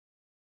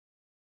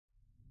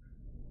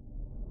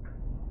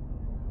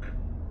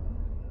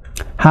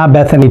Hi,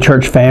 Bethany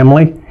Church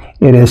family.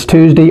 It is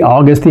Tuesday,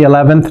 August the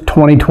 11th,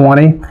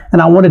 2020,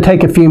 and I want to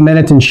take a few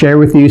minutes and share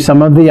with you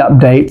some of the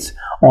updates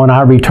on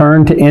our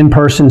return to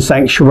in-person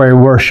sanctuary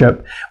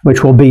worship,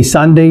 which will be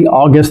Sunday,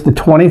 August the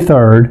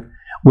 23rd.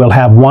 We'll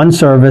have one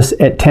service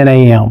at 10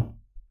 a.m.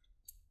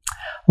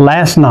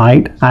 Last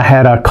night, I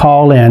had a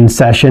call-in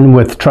session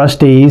with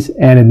trustees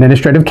and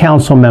administrative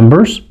council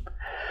members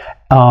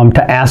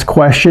to ask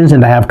questions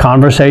and to have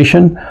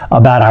conversation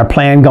about our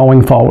plan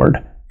going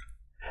forward.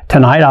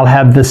 Tonight, I'll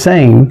have the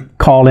same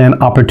call-in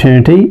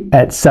opportunity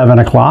at 7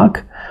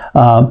 o'clock.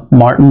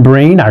 Martin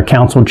Breen, our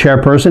council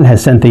chairperson,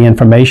 has sent the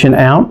information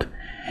out.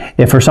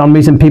 If for some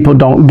reason people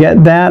don't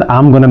get that,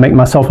 I'm going to make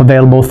myself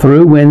available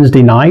through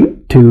Wednesday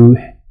night to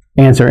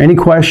answer any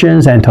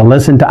questions and to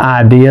listen to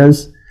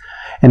ideas.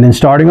 And then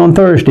starting on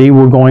Thursday,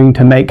 we're going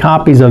to make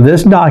copies of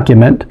this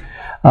document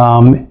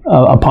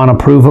upon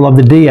approval of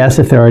the DS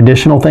if there are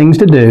additional things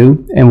to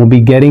do, and we'll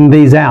be getting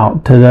these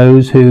out to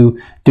those who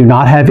do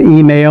not have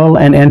email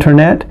and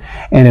internet,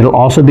 and it'll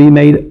also be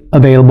made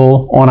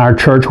available on our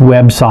church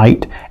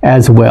website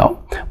as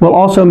well. We'll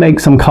also make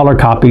some color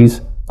copies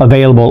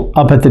available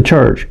up at the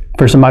church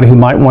for somebody who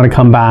might want to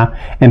come by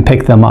and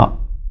pick them up.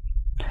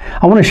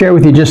 I want to share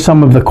with you just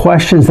some of the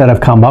questions that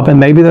have come up, and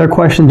maybe there are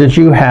questions that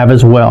you have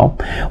as well.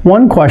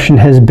 One question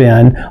has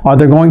been, are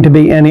there going to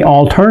be any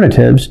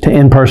alternatives to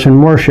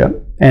in-person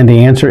worship? And the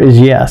answer is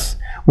yes.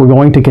 We're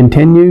going to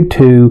continue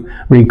to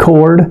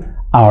record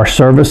our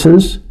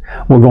services.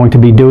 We're going to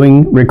be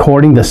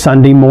recording the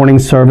Sunday morning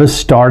service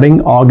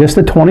starting August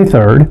the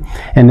 23rd,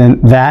 and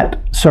then that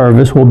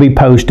service will be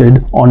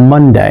posted on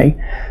Monday.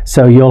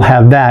 So you'll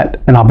have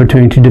an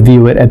opportunity to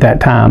view it at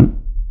that time.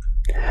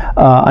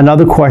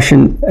 Another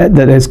question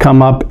that has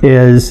come up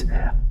is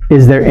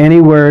there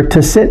anywhere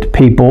to sit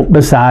people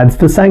besides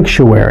the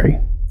sanctuary?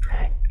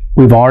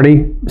 We've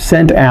already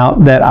sent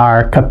out that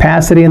our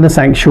capacity in the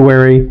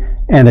sanctuary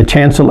and the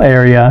chancel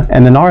area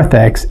and the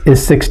narthex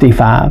is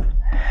 65.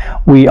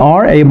 We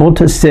are able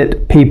to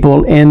sit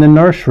people in the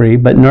nursery,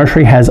 but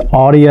nursery has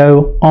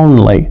audio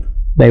only.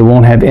 They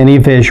won't have any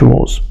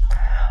visuals.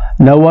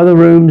 No other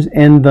rooms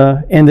in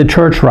the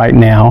church right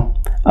now.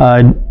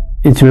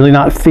 It's really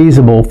not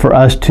feasible for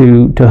us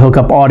to hook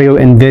up audio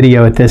and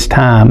video at this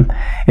time.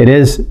 It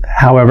is,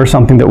 however,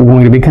 something that we're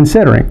going to be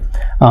considering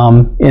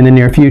in the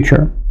near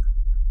future.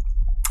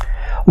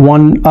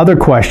 One other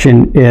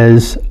question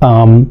is,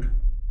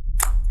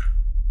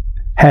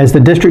 has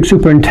the district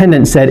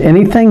superintendent said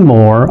anything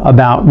more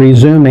about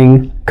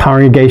resuming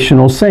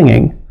congregational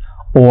singing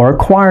or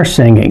choir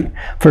singing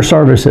for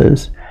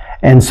services?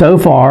 And so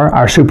far,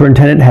 our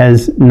superintendent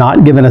has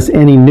not given us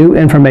any new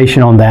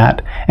information on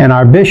that, and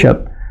our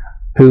bishop,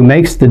 who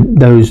makes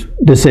those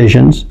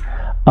decisions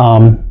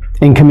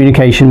in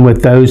communication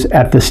with those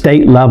at the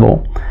state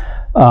level.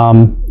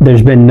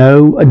 There's been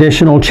no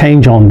additional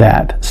change on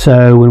that.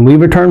 So when we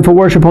return for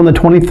worship on the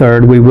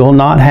 23rd, we will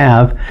not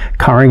have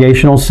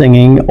congregational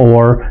singing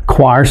or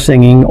choir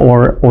singing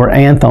or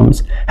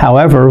anthems.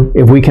 However,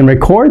 if we can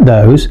record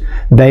those,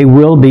 they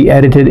will be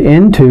edited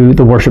into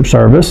the worship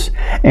service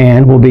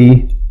and will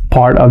be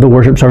part of the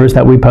worship service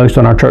that we post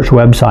on our church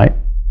website.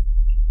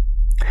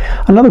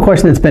 Another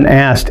question that's been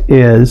asked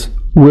is,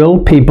 will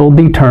people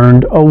be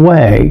turned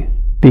away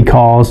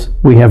because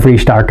we have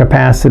reached our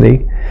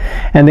capacity?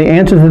 And the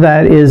answer to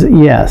that is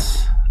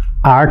yes.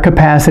 Our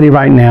capacity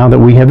right now that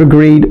we have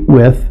agreed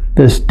with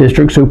this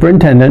district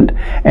superintendent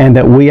and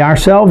that we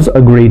ourselves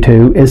agree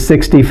to is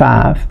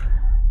 65.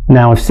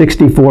 Now, if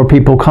 64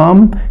 people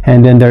come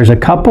and then there's a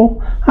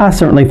couple, I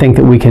certainly think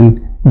that we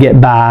can get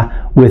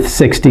by with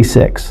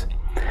 66.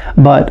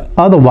 But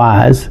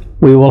otherwise,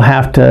 we will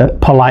have to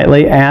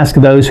politely ask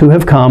those who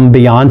have come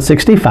beyond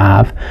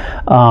 65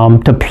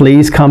 to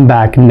please come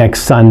back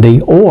next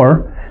Sunday,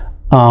 or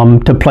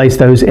to place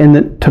them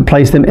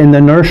in the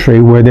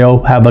nursery where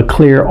they'll have a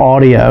clear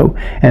audio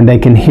and they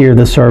can hear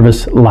the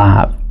service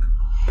live.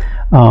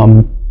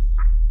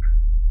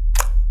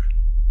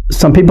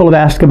 Some people have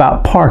asked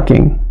about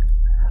parking.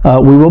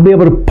 We will be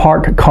able to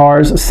park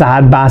cars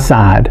side by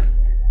side.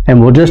 And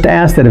we'll just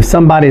ask that if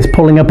somebody is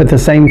pulling up at the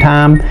same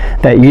time,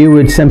 that you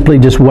would simply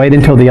just wait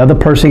until the other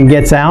person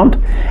gets out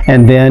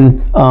and then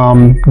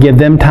give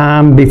them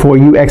time before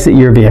you exit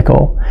your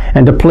vehicle.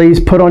 And to please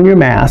put on your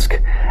mask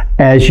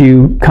as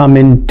you come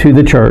into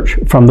the church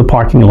from the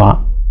parking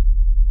lot.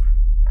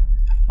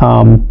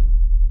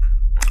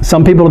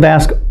 Some people have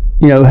asked,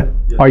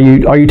 are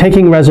you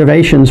taking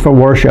reservations for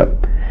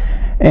worship?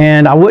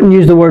 And I wouldn't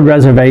use the word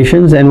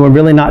reservations, and we're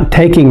really not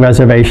taking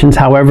reservations.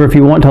 However, if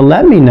you want to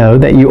let me know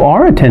that you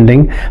are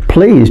attending,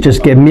 please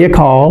just give me a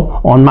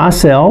call on my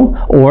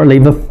cell or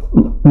leave a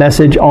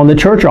message on the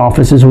church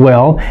office as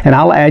well, and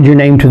I'll add your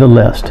name to the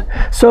list.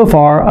 So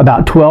far,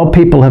 about 12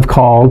 people have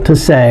called to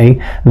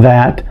say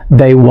that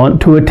they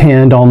want to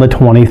attend on the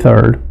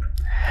 23rd.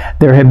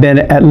 There have been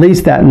at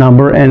least that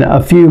number and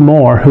a few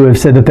more who have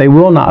said that they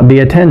will not be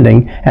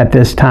attending at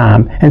this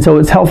time. And so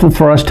it's helpful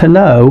for us to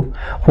know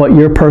what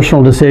your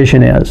personal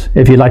decision is,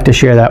 if you'd like to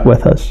share that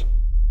with us.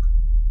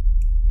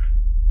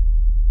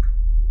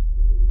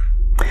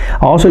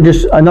 Also,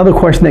 just another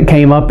question that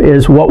came up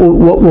is what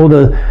will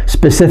the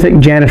specific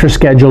janitor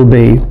schedule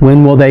be?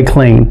 When will they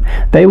clean?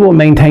 They will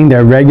maintain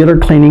their regular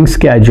cleaning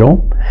schedule,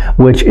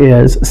 which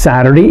is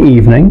Saturday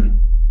evening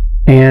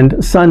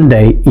and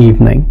Sunday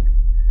evening.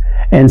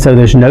 And so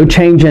there's no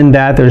change in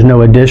that. There's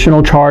no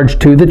additional charge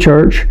to the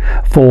church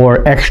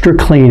for extra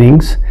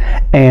cleanings.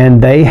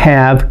 And they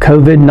have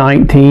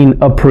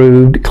COVID-19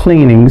 approved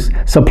cleanings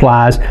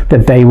supplies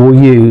that they will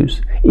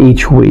use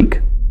each week.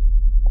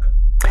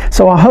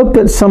 So I hope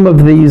that some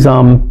of these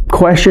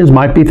questions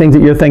might be things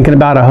that you're thinking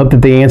about. I hope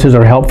that the answers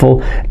are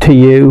helpful to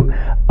you.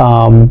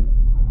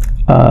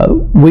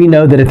 We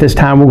know that at this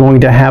time we're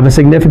going to have a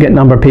significant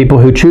number of people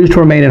who choose to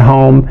remain at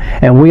home,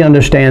 and we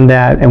understand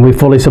that, and we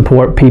fully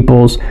support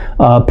people's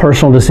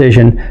personal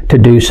decision to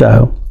do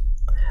so.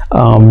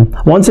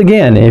 Once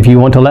again, if you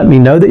want to let me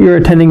know that you're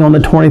attending on the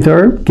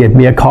 23rd, give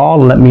me a call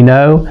and let me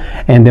know,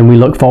 and then we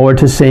look forward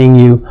to seeing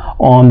you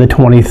on the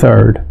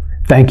 23rd.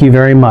 Thank you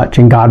very much,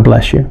 and God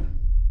bless you.